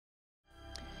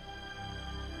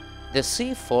The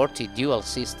C40 dual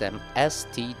system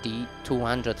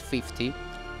STD250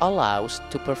 allows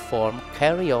to perform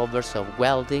carryovers of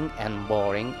welding and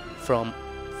boring from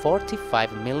 45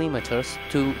 mm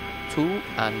to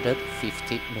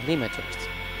 250 mm.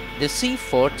 The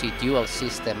C40 dual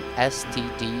system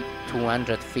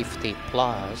STD250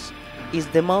 Plus is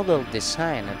the model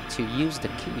designed to use the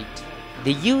kit.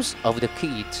 The use of the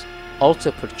kit,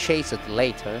 also purchased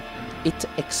later, it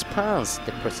expands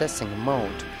the processing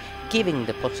mode, giving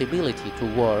the possibility to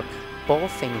work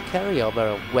both in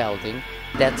carryover of welding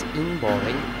that in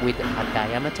boring with a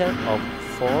diameter of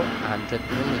 400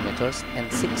 mm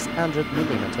and 600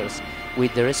 mm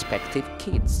with the respective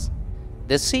kits.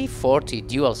 The C40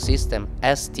 dual system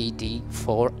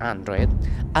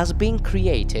STD400 has been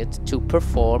created to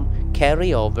perform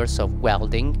carryovers of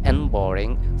welding and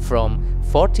boring from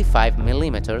 45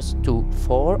 mm to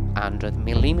 400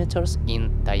 mm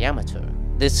in diameter.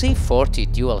 The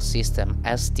C40 dual system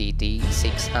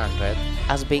STD600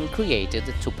 has been created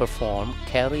to perform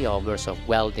carryovers of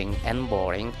welding and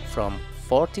boring from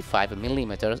 45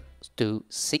 mm to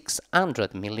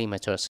 600 mm